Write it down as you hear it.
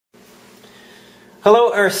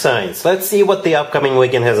Hello Earth signs, let's see what the upcoming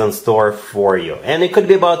weekend has in store for you. And it could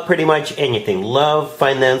be about pretty much anything. Love,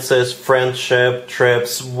 finances, friendship,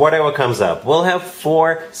 trips, whatever comes up. We'll have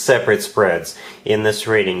 4 separate spreads in this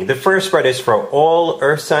reading. The first spread is for all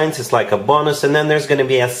Earth signs, it's like a bonus, and then there's going to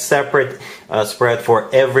be a separate spread for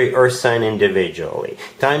every Earth sign individually.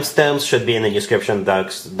 Timestamps should be in the description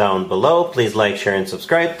box down below. Please like, share, and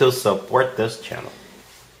subscribe to support this channel.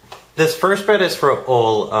 This first spread is for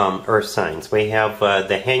all Earth signs. We have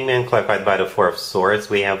the Hangman clarified by the 4 of Swords.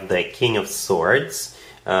 We have the King of Swords.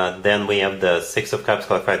 Then we have the 6 of Cups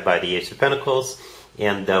clarified by the Ace of Pentacles.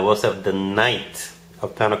 And we also have the Knight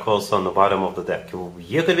of Pentacles on the bottom of the deck.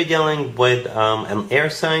 You could be dealing with an air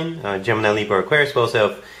sign, Gemini, Libra, Aquarius. We also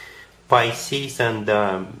have Pisces, and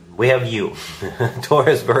we have you,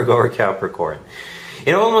 Taurus, Virgo, or Capricorn.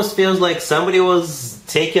 It almost feels like somebody was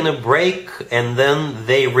taking a break and then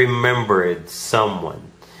they remembered someone,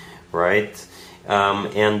 right?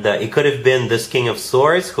 It could have been this King of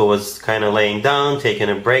Swords who was kind of laying down, taking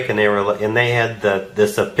a break, and they had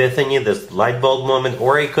this epiphany, this light bulb moment,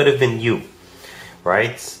 or it could have been you,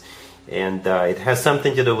 right? And it has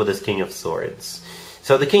something to do with this King of Swords.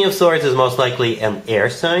 So the King of Swords is most likely an air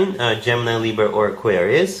sign, Gemini, Libra, or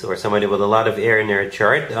Aquarius, or somebody with a lot of air in their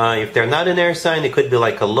chart. If they're not an air sign, it could be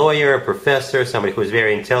like a lawyer, a professor, somebody who's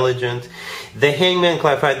very intelligent. The Hangman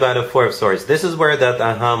clarified by the 4 of Swords. This is where that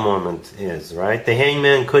aha moment is, right? The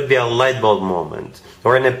Hangman could be a light bulb moment,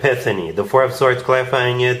 or an epiphany. The 4 of Swords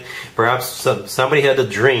clarifying it. Perhaps somebody had a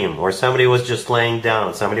dream, or somebody was just laying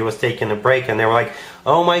down, somebody was taking a break, and they were like,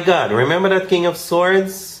 oh my God, remember that King of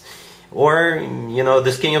Swords? Or, you know,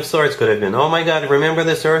 this King of Swords could have been, oh my God, remember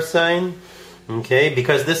this Earth sign? Okay,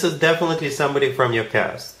 because this is definitely somebody from your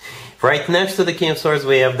past. Right next to the King of Swords,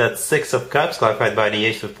 we have that 6 of Cups, clarified by the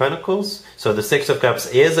Ace of Pentacles. So the 6 of Cups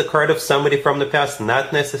is a card of somebody from the past,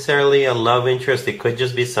 not necessarily a love interest. It could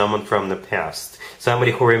just be someone from the past.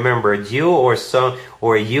 Somebody who remembered you,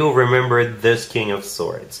 or you remembered this King of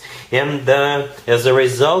Swords. And as a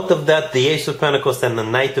result of that, the Ace of Pentacles and the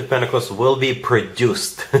Knight of Pentacles will be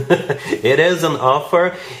produced. It is an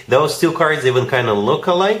offer. Those 2 cards even kind of look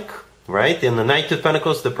alike, right? In the Knight of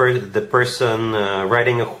Pentacles, the person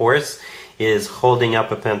riding a horse is holding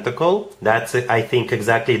up a pentacle. That's, I think,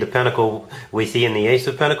 exactly the pentacle we see in the Ace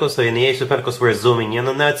of Pentacles. So in the Ace of Pentacles, we're zooming in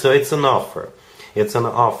on that. So it's an offer. It's an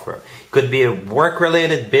offer. Could be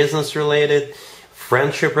work-related, business-related,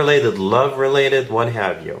 friendship-related, love-related, what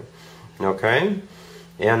have you. Okay?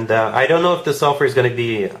 And I don't know if this offer is going to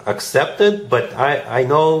be accepted, but I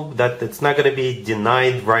know that it's not going to be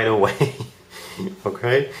denied right away.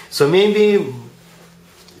 Okay? So maybe,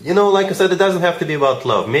 you know, like I said, it doesn't have to be about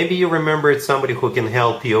love. Maybe you remembered somebody who can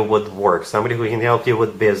help you with work, somebody who can help you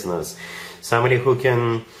with business, somebody who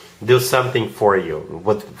can do something for you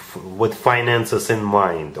with finances in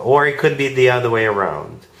mind. Or it could be the other way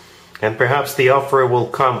around. And perhaps the offer will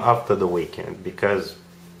come after the weekend, because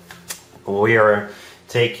we are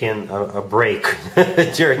taking a break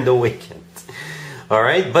during the weekend.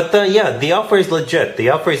 Alright, but yeah, the offer is legit.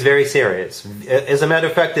 The offer is very serious. As a matter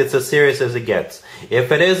of fact, it's as serious as it gets.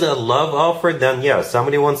 If it is a love offer, then yeah,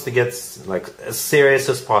 somebody wants to get like as serious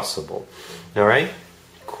as possible. Alright,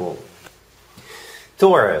 cool.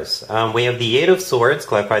 Taurus, we have the 8 of Swords,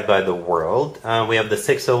 clarified by the World. We have the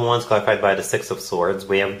 6 of Wands, clarified by the 6 of Swords.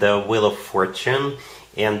 We have the Wheel of Fortune.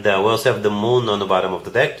 And we also have the Moon on the bottom of the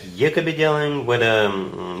deck. You could be dealing with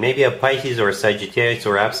maybe a Pisces or a Sagittarius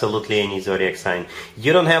or absolutely any zodiac sign.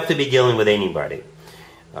 You don't have to be dealing with anybody,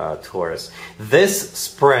 Taurus. This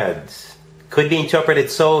spread could be interpreted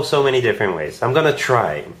so many different ways. I'm going to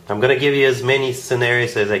try. I'm going to give you as many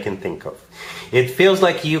scenarios as I can think of. It feels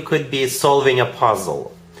like you could be solving a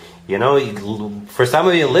puzzle. You know, for some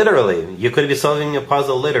of you, literally, you could be solving a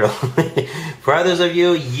puzzle literally. For others of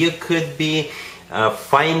you, you could be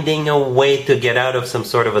finding a way to get out of some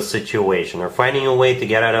sort of a situation, or finding a way to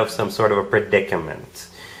get out of some sort of a predicament.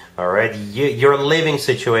 Alright, your living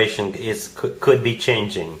situation could be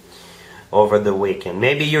changing over the weekend.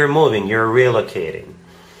 Maybe you're moving, you're relocating.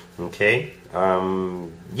 Okay?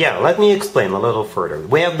 Yeah, let me explain a little further.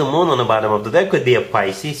 We have the Moon on the bottom of the deck. Could be a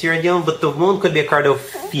Pisces you're dealing, but the Moon could be a card of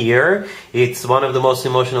fear. It's one of the most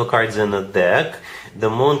emotional cards in the deck. The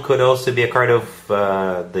Moon could also be a card of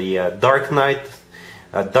the dark night,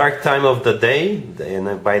 a dark time of the day,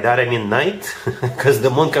 and by that I mean night, because the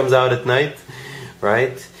Moon comes out at night,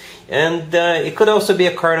 right? And it could also be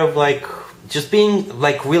a card of like just being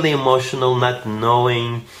like really emotional, not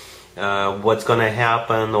knowing what's going to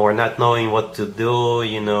happen, or not knowing what to do,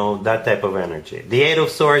 you know, that type of energy. The Eight of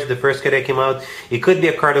Swords, the first card that came out, it could be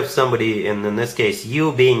a card of somebody, and in this case,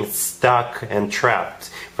 you being stuck and trapped.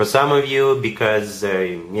 For some of you, because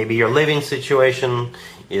maybe your living situation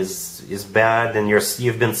is bad and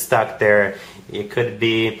you've been stuck there. It could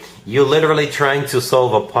be you literally trying to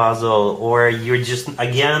solve a puzzle, or you're just,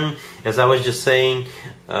 again, as I was just saying,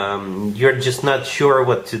 you're just not sure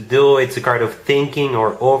what to do. It's a card of thinking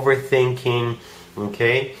or overthinking,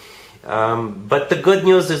 okay? But the good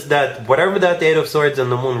news is that whatever that Eight of Swords and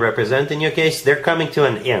the Moon represent in your case, they're coming to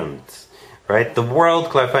an end, right? The World,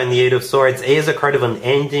 clarifying the Eight of Swords, is a card of an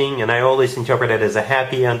ending, and I always interpret it as a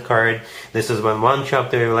happy end card. This is when one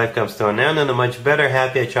chapter of your life comes to an end, and a much better,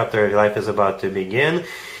 happier chapter of your life is about to begin.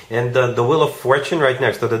 And the Wheel of Fortune right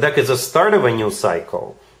next to the deck is a start of a new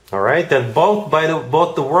cycle. Alright, then both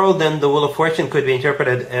the World and the Wheel of Fortune could be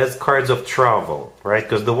interpreted as cards of travel, right?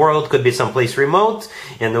 Because the World could be someplace remote,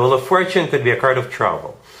 and the Wheel of Fortune could be a card of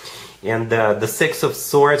travel. And the Six of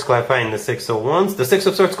Swords, clarifying the Six of Wands, the Six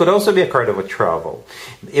of Swords could also be a card of a travel.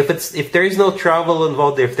 If there is no travel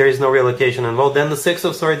involved, if there is no relocation involved, then the Six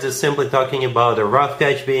of Swords is simply talking about a rough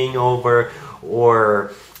patch being over,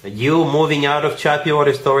 or you moving out of choppy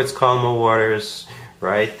waters towards calmer waters,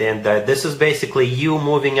 right? And this is basically you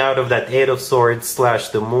moving out of that Eight of Swords /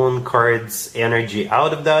 the Moon card's energy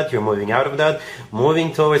out of that. You're moving out of that,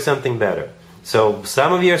 moving towards something better. So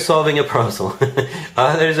some of you are solving a puzzle.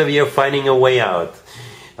 Others of you are finding a way out.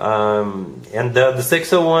 And the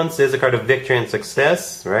Six of Wands is a card of victory and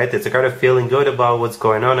success, right? It's a card of feeling good about what's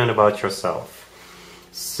going on and about yourself.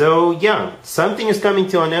 So yeah, something is coming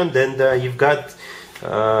to an end, and you've got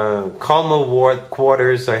calmer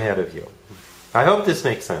quarters ahead of you. I hope this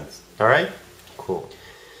makes sense. Alright? Cool.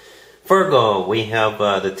 Virgo, we have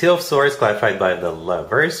the Two of Swords, clarified by the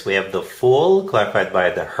Lovers. We have the Fool, clarified by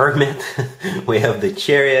the Hermit. We have the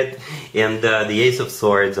Chariot, and the Ace of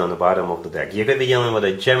Swords on the bottom of the deck. You're going to be dealing with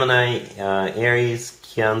a Gemini, Aries,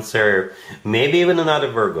 Cancer, maybe even another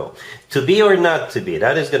Virgo. To be or not to be,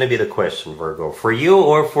 that is going to be the question, Virgo. For you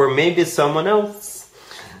or for maybe someone else.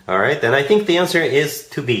 Alright, and I think the answer is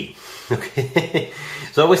to be. Okay.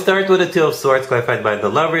 So we start with the Two of Swords, clarified by the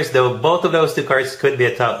Lovers. Though both of those two cards could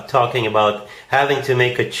be talking about having to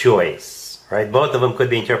make a choice, right? Both of them could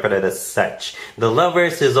be interpreted as such. The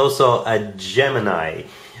Lovers is also a Gemini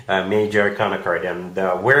major arcana card, and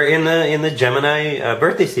we're in the Gemini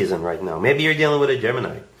birthday season right now. Maybe you're dealing with a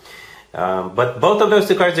Gemini. But both of those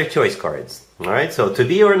two cards are choice cards. Alright, so to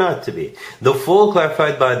be or not to be. The Fool,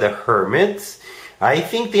 clarified by the Hermit. I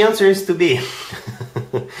think the answer is to be.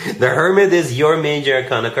 The Hermit is your major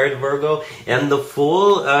arcana card, Virgo, and the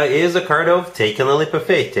Fool is a card of taking a leap of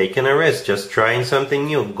faith, taking a risk, just trying something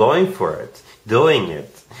new, going for it, doing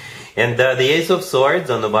it. And the Ace of Swords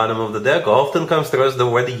on the bottom of the deck often comes through as the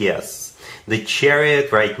word yes. The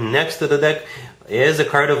Chariot right next to the deck is a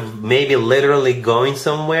card of maybe literally going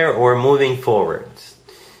somewhere or moving forward.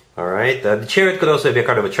 Alright, the Chariot could also be a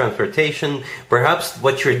card of a transportation. Perhaps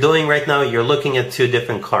what you're doing right now, you're looking at two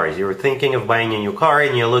different cars. You're thinking of buying a new car,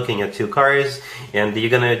 and you're looking at two cars, and you're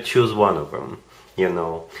gonna choose one of them, you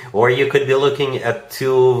know. Or you could be looking at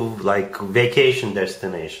two, like, vacation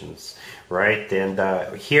destinations, right? And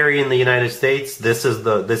here in the United States, this is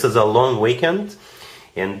a long weekend.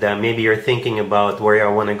 And maybe you're thinking about where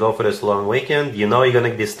I want to go for this long weekend. You know you're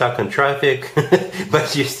going to be stuck in traffic,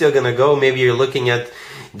 but you're still going to go. Maybe you're looking at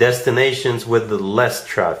destinations with less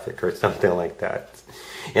traffic or something like that.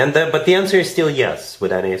 And but the answer is still yes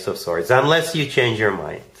with an Ace of Swords, unless you change your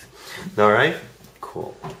mind. Alright?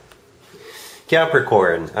 Cool.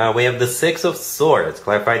 Capricorn, we have the Six of Swords,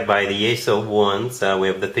 clarified by the Ace of Wands. We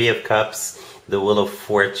have the Three of Cups, the Wheel of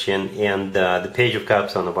Fortune, and the Page of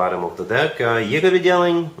Cups on the bottom of the deck. You're going to be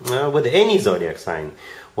dealing with any zodiac sign.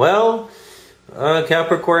 Well,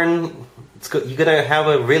 Capricorn, you're going to have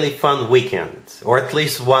a really fun weekend, or at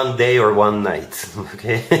least one day or one night.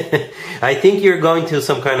 Okay, I think you're going to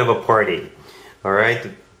some kind of a party, all right?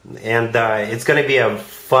 And it's going to be a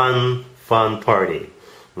fun party.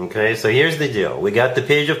 Okay, so here's the deal. We got the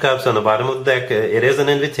Page of Cups on the bottom of the deck. It is an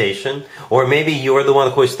invitation, or maybe you're the one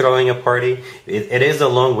who's throwing a party. It is a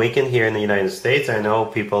long weekend here in the United States. I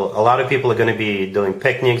know a lot of people are going to be doing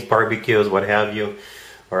picnics, barbecues, what have you.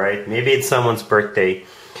 All right, maybe it's someone's birthday.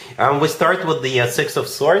 We start with the Six of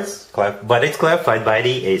Swords, but it's clarified by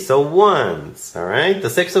the Ace of Wands. All right, the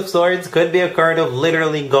Six of Swords could be a card of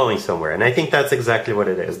literally going somewhere, and I think that's exactly what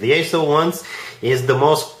it is. The Ace of Wands is the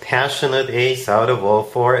most passionate ace out of all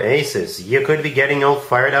four aces. You could be getting all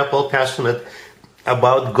fired up, all passionate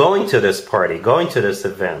about going to this party, going to this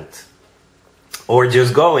event. or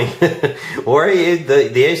just going. Or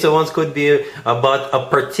the Ace of Wands could be about a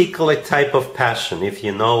particular type of passion, if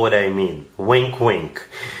you know what I mean. Wink, wink.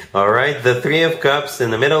 Alright, the Three of Cups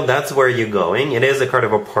in the middle, that's where you're going. It is a card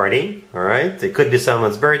of a party, alright? It could be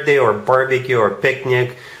someone's birthday or barbecue or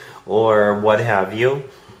picnic or what have you,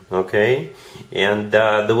 okay? And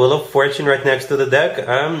the Wheel of Fortune right next to the deck,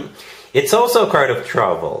 it's also a card of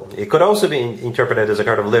travel. It could also be interpreted as a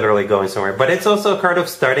card of literally going somewhere, but it's also a card of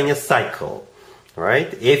starting a cycle.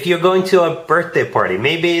 Right? If you're going to a birthday party,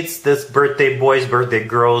 maybe it's this birthday boy's, birthday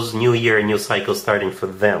girl's, new year, new cycle starting for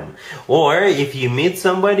them. Or if you meet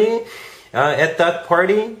somebody at that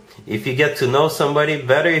party, if you get to know somebody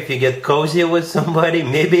better, if you get cozy with somebody,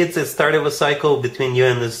 maybe it's a start of a cycle between you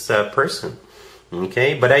and this person.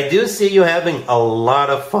 Okay? But I do see you having a lot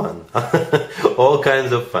of fun. All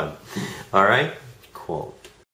kinds of fun. Alright? Cool.